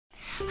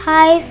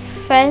Hi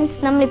friends,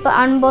 നമ്മളിപ്പോൾ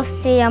unbox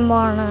ചെയ്യാൻ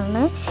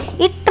പോകുന്നതാണ്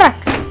ഈ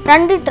ട്രക്ക്.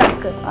 രണ്ട്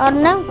ട്രക്ക്,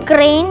 ഒരെണ്ണം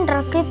ക്രെയിൻ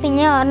ട്രക്ക്,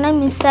 പിന്നെ ഒരെണ്ണം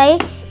മിസൈൽ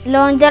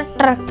ലോഞ്ചർ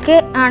ട്രക്ക്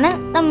ആണ്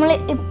നമ്മൾ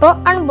ഇപ്പോൾ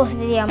അൺബോക്സ്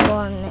ചെയ്യാൻ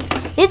പോകുന്നത്.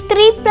 ഇത്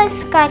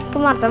 3+കാർക്ക്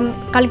മാത്രം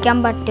കളിക്കാൻ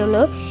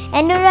പറ്റുള്ളൂ.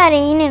 എൻ്റെ ഒരു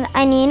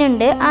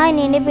അനിയനുണ്ട്. ആ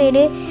അനിയൻ്റെ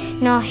പേര്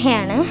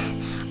നോഹയാണ്.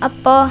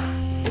 അപ്പോൾ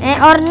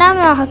ഒരെണ്ണം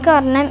നോഹക്ക്,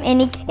 ഒരെണ്ണം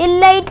എനിക്ക്. ഈ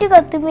ലൈറ്റ്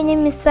കത്ത് പിന്നെ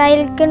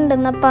മിസൈൽക്ക്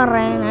ഉണ്ടെന്ന്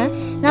പറയണേ.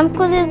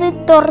 നമുക്കിത്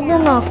തുറന്ന്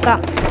നോക്കാം.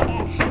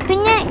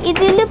 പിന്നെ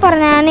ഇതിൽ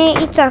പറഞ്ഞാണ്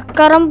ഈ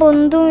ചക്രം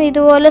പൊന്തും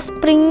ഇതുപോലെ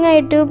സ്പ്രിങ്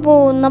ആയിട്ട്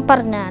പോകുന്ന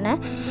പറഞ്ഞാണ്.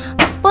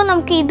 അപ്പോൾ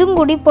നമുക്ക് ഇതും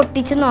കൂടി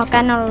പൊട്ടിച്ച്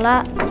നോക്കാനുള്ള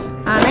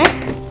ആണ്.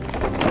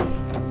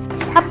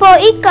 അപ്പോൾ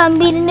ഈ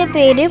കമ്പനിയുടെ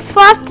പേര്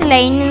ഫാസ്റ്റ്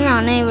ലൈൻ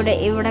എന്നാണ്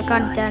ഇവിടെ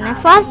കാണിച്ചാണ്.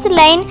 Fast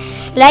line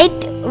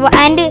light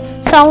and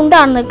sound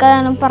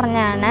ആണെന്നൊക്കെയാണ്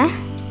പറഞ്ഞാണ്.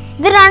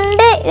 ഇത്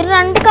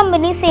രണ്ട്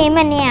കമ്പനി സെയിം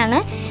തന്നെയാണ്.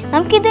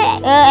 നമുക്കിത്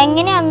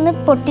എങ്ങനെയാണെന്ന്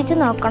പൊട്ടിച്ച്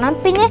നോക്കണം.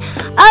 പിന്നെ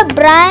ആ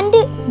ബ്രാൻഡ്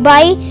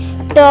ബൈ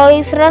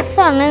ടോയ്സ് റസ്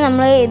ആണ്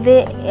നമ്മൾ ഇത്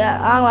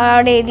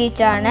അവിടെ എഴുതി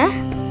വെച്ചാണ്.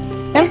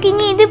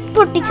 നമുക്കിനി ഇത്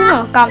പൊട്ടിച്ച്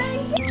നോക്കാം.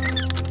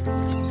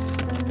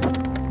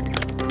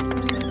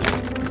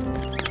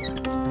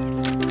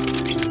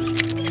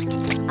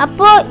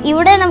 അപ്പോൾ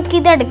ഇവിടെ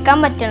നമുക്കിത് എടുക്കാൻ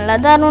പറ്റണില്ല.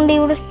 അതുകൊണ്ട്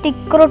ഇവിടെ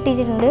സ്റ്റിക്കർ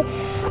ഒട്ടിച്ചിട്ടുണ്ട്.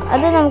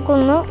 അത്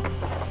നമുക്കൊന്ന്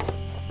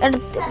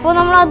ഇപ്പോൾ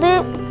നമ്മളത്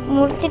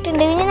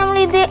മുറിച്ചിട്ടുണ്ട്. പിന്നെ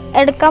നമ്മളിത്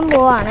എടുക്കാൻ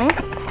പോവാണ്.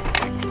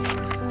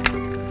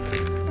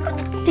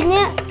 പിന്നെ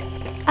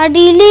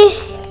അടിയിൽ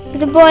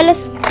ഇതുപോലെ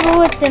സ്ക്രൂ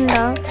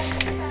വെച്ചിട്ടുണ്ടാവും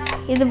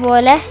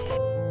ഇതുപോലെ.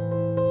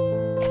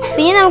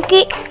 പിന്നെ നമുക്ക്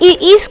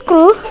ഈ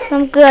സ്ക്രൂ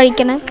നമുക്ക്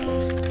കഴിക്കണം.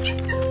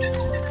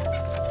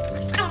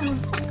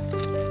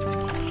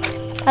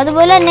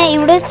 അതുപോലെ തന്നെ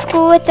ഇവിടെ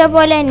സ്ക്രൂ വെച്ച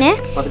പോലെ തന്നെ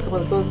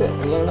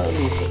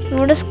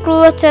ഇവിടെ സ്ക്രൂ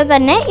വെച്ചാൽ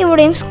തന്നെ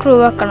ഇവിടെയും സ്ക്രൂ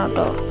വെക്കണം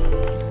കേട്ടോ.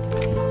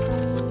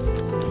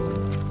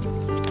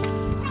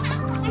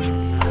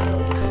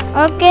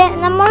 ഓക്കെ,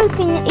 നമ്മൾ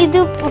പിന്നെ ഇത്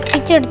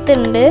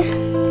പൊട്ടിച്ചെടുത്തിട്ടുണ്ട്.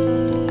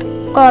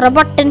 കുറെ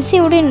ബട്ടൺസ്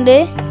ഇവിടെ ഉണ്ട്.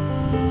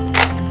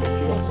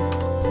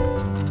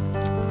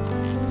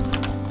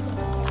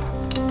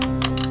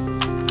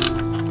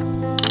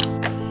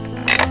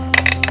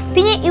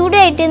 പിന്നെ ഇവിടെ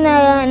ആയിട്ട്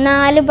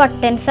 4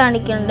 ബട്ടൺസ്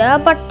കാണിക്കുന്നുണ്ട്. ആ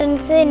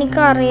ബട്ടൺസ്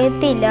എനിക്ക്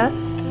അറിയത്തില്ല.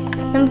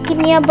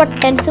 നമുക്കിനി ആ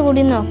ബട്ടൺസ്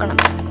കൂടി നോക്കണം.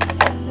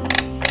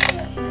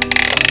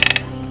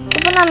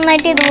 ഇപ്പൊ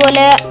നന്നായിട്ട്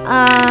ഇതുപോലെ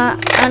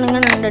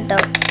അണങ്ങുന്നുണ്ട് കേട്ടോ.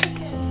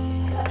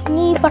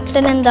 ഇനി ഈ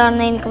ബട്ടൺ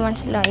എന്താണെന്ന് എനിക്ക്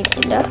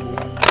മനസ്സിലായിട്ടില്ല.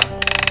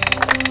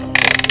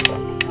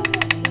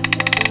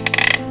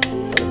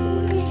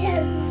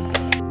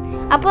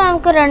 അപ്പോൾ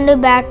നമുക്ക് 2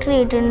 ബാറ്ററി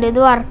ഇട്ടിട്ടുണ്ട്. ഇത്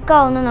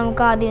വർക്കാവുന്ന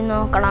നമുക്ക് ആദ്യം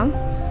നോക്കണം.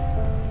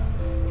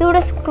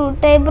 ഇവിടെ സ്ക്രൂ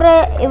ഡ്രൈവർ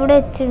ഇവിടെ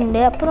വെച്ചിട്ടുണ്ട്.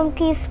 അപ്പോൾ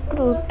നമുക്ക് ഈ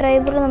സ്ക്രൂ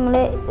ഡ്രൈവർ നമ്മൾ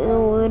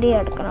ഊരി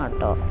എടുക്കണം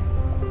കേട്ടോ.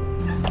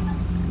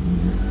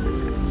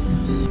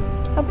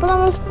 അപ്പോൾ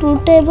നമ്മൾ സ്ക്രൂ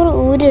ഡ്രൈവർ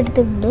ഊരി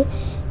എടുത്തിട്ടുണ്ട്.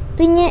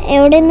 പിന്നെ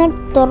എവിടെ നിന്ന്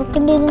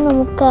തുറക്കേണ്ടത്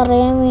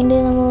നമുക്കറിയാൻ വേണ്ടി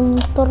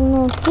നമ്മളൊന്ന് തുറന്ന്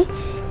നോക്കി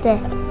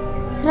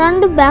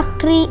 2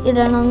 ബാറ്ററി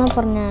ഇടണമെന്ന്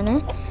പറഞ്ഞാണ്.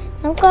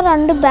 നമുക്ക് ആ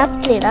 2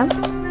 ബാറ്ററി ഇടാം.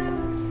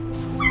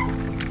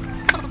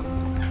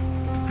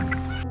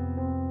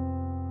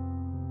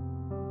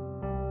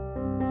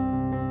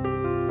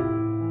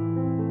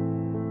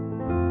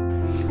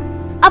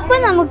 അപ്പോൾ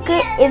നമുക്ക്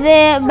ഇത്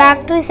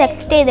ബാറ്ററി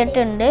സെറ്റ്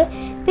ചെയ്തിട്ടുണ്ട്.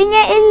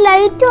 പിന്നെ ഈ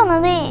ലൈറ്റ്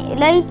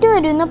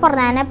വരുമെന്ന്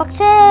പറഞ്ഞാൽ,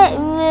 പക്ഷേ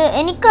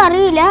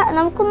എനിക്കറിയില്ല.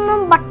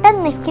 നമുക്കൊന്നും ബട്ടൺ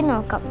ഞെക്കി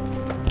നോക്കാം.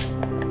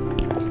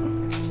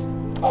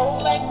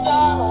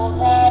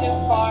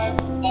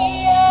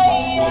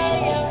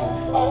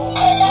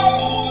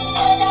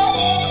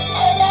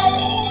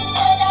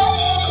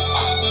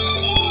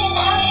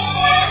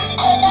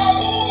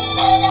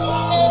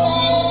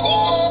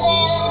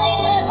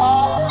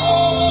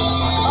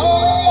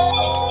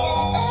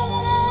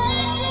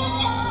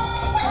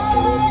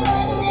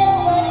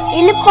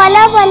 ഇതിൽ പല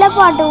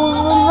പാട്ടുകൾ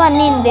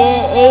വന്നിട്ടുണ്ട്,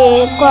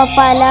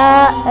 പല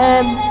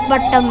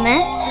ബട്ടമ്മ.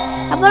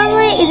 അപ്പോൾ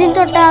ഇതിൽ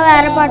തൊട്ടാൽ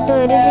വേറെ പാട്ട്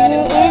വരും,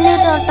 പിന്നെ ഇതിൽ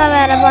തൊട്ടാൽ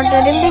വേറെ പാട്ട്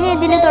വരും, പിന്നെ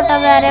ഇതിൽ തൊട്ടാൽ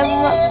വേറെ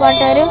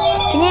പാട്ട് വരും,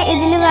 പിന്നെ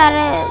ഇതിൽ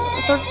വേറെ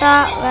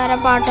തൊട്ടാൽ വേറെ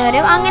പാട്ട്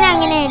വരും.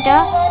 അങ്ങനെയായിട്ട്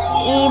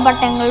ഈ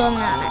ബട്ടങ്ങൾ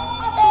ഒന്നാണ്.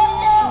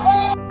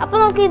 അപ്പോൾ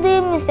നമുക്കിത്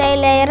മിസൈൽ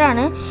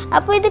ലെയറാണ്.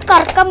 അപ്പോൾ ഇത്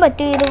കറക്കാൻ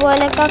പറ്റും,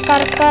 ഇതുപോലെയൊക്കെ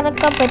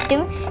കറക്കാൻ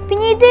പറ്റും.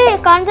 പിന്നെ ഇത്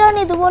കാണിച്ചാൽ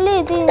ഇതുപോലെ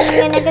ഇത്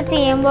ഇങ്ങനെയൊക്കെ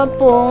ചെയ്യുമ്പോൾ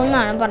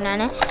പോകുമെന്നാണ്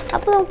പറഞ്ഞാണ്.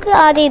 അപ്പോൾ നമുക്ക്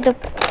ആദ്യം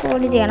ഇതൊക്കെ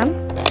കൂടി ചെയ്യണം.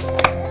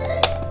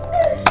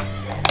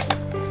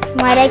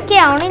 മരയ്ക്ക്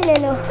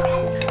ആവണില്ലല്ലോ.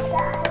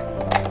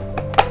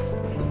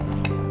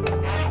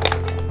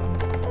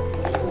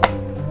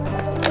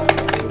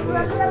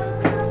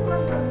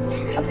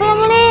 അപ്പോൾ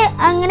നമ്മൾ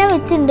അങ്ങനെ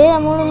വെച്ചിട്ടുണ്ട്.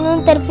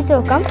 നമ്മളൊന്ന് തെറിപ്പിച്ച്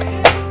നോക്കാം.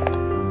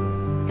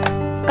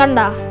 കണ്ട,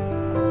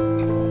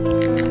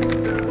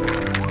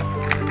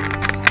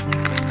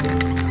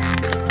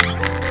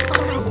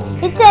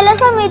 ചില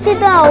സമയത്ത്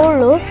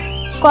ഇതാവുള്ളൂ.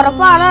 കുറെ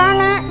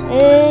പാടാണ്,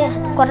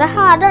 കുറെ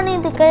ഹാർഡാണ്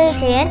ഇതൊക്കെ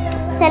ചെയ്യാൻ.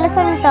 ചില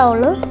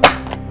സമയത്താവുള്ളൂ.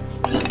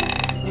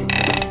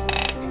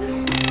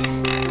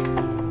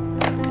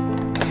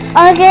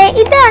 ഓക്കെ,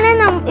 ഇതാണ്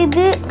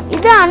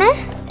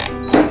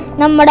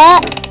നമ്മുടെ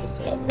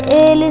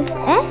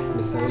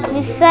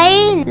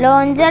മിസൈൽ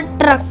ലോഞ്ചർ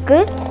ട്രക്ക്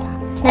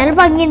നല്ല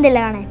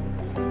ഭംഗിയുണ്ടല്ലോ കാണാൻ.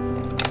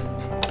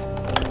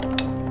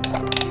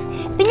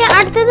 പിന്നെ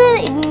അടുത്തത്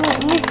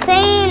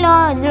മിസൈൽ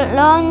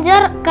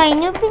ലോഞ്ചർ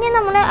കഴിഞ്ഞു. പിന്നെ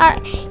നമ്മുടെ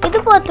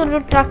ഇതുപോലത്തൊരു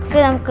ട്രക്ക്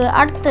നമുക്ക്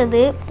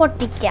അടുത്തത്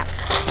പൊട്ടിക്കാം.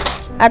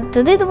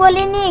 അടുത്തത് ഇതുപോലെ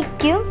തന്നെ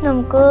ആയിരിക്കും.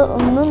 നമുക്ക്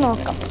ഒന്ന്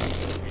നോക്കാം.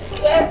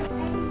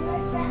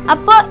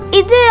 അപ്പോൾ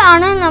ഇത്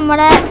ആണ്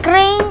നമ്മുടെ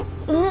ക്രെയിൻ,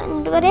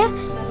 എന്താ പറയുക,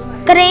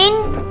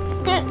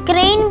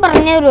 ക്രെയിൻ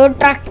പറഞ്ഞ ഒരു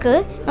ട്രക്ക്.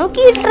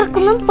 നമുക്ക് ഈ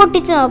ട്രക്കൊന്നും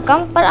പൊട്ടിച്ച് നോക്കാം.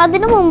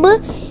 അതിനു മുമ്പ്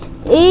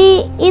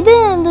ഇത്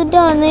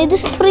എന്തുട്ടാണ്, ഇത്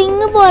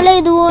സ്പ്രിങ് പോലെ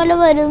ഇതുപോലെ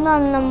വരും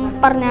എന്നാണ് നമ്മൾ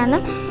പറഞ്ഞാണ്.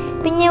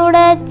 പിന്നെ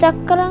ഇവിടെ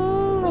ചക്രം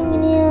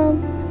എങ്ങനെയാ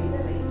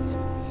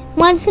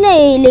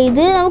മനസ്സിലായില്ലേ?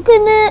 ഇത് നമുക്ക്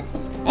ഇന്ന്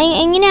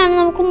എങ്ങനെയാണ്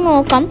നമുക്ക്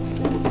നോക്കാം.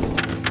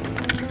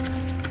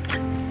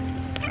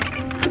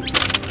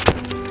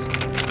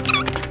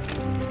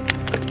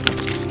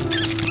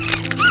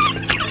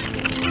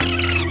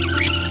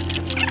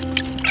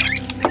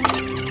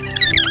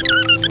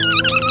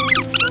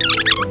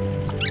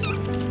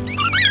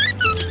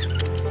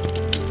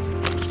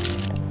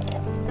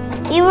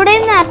 ഇവിടെ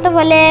നേരത്തെ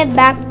പോലെ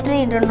ബാറ്ററി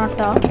ഇടണം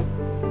കേട്ടോ.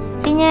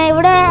 പിന്നെ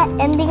ഇവിടെ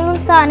എന്തെങ്കിലും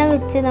സാധനം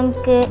വെച്ച്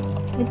നമുക്ക്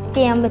ഫിറ്റ്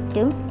ചെയ്യാൻ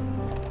പറ്റും.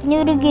 പിന്നെ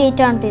ഒരു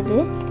ഗേറ്റ് ആണ് ഇത്.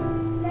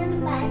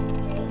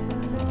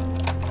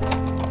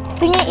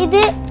 പിന്നെ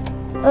ഇത്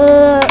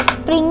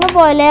സ്പ്രിങ്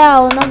പോലെ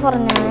ആവുന്ന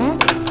പറഞ്ഞാണ്.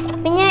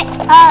 പിന്നെ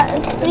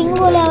സ്പ്രിങ്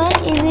പോലെ ആവാൻ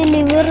ഇത്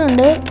ലിവർ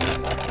ഉണ്ട്.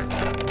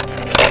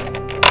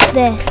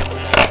 ഇതേ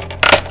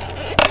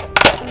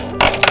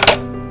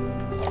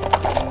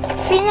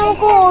പിന്നെ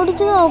നമുക്ക്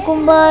ഓടിച്ചു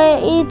നോക്കുമ്പോൾ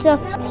ഈ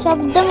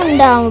ശബ്ദം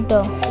ഉണ്ടാവും കേട്ടോ.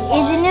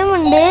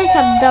 ഇതിനുമുണ്ട്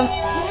ശബ്ദം.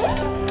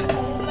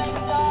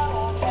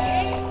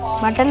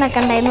 ബട്ടൺ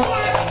നിൽക്കണ്ടായിരുന്നു.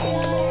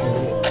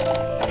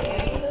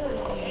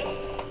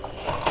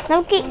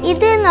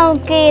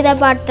 നമുക്ക് ഏതാ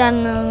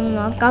പാട്ടാണെന്ന്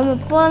നോക്കാം.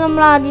 ഇപ്പോൾ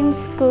നമ്മൾ ആദ്യം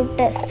സ്ക്രൂ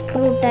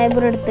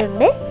ഡ്രൈവർ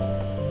എടുത്തിട്ടുണ്ട്.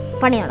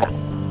 പണിയോടാം.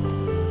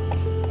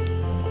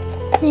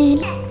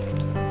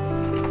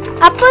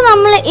 അപ്പോൾ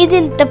നമ്മൾ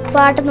ഇതിലത്തെ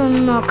പാട്ട്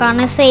നിന്ന്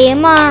നോക്കാണ്.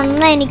 സെയിം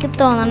ആണെന്ന് എനിക്ക്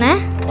തോന്നണേ.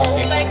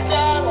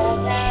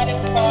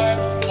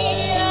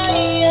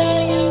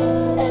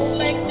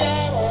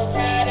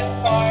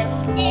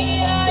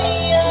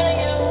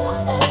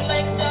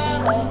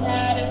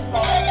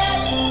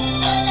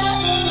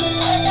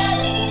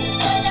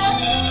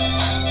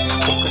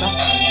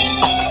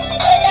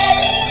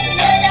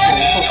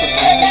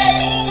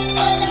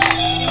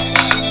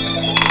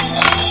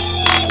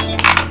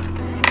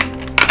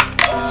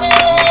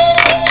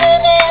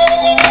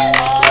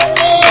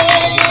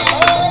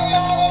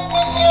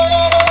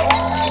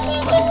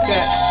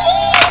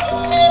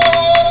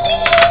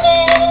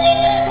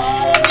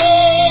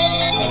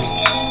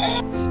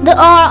 ഇത്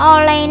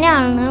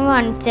ഓൺലൈനാണ്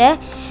വാങ്ങിച്ചത്.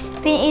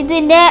 പിന്നെ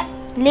ഇതിൻ്റെ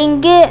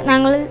ലിങ്ക്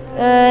ഞങ്ങൾ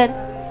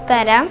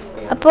തരാം.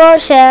 അപ്പോൾ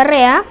ഷെയർ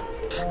ചെയ്യാം.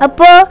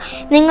 അപ്പോൾ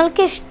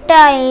നിങ്ങൾക്ക്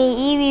ഇഷ്ടമായി,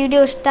 ഈ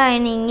വീഡിയോ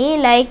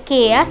ഇഷ്ടമായെങ്കിൽ ലൈക്ക്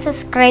ചെയ്യുക,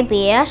 സബ്സ്ക്രൈബ്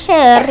ചെയ്യുക,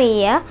 ഷെയർ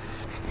ചെയ്യുക.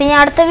 പിന്നെ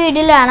അടുത്ത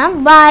വീഡിയോയിൽ കാണാം.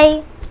 ബൈ.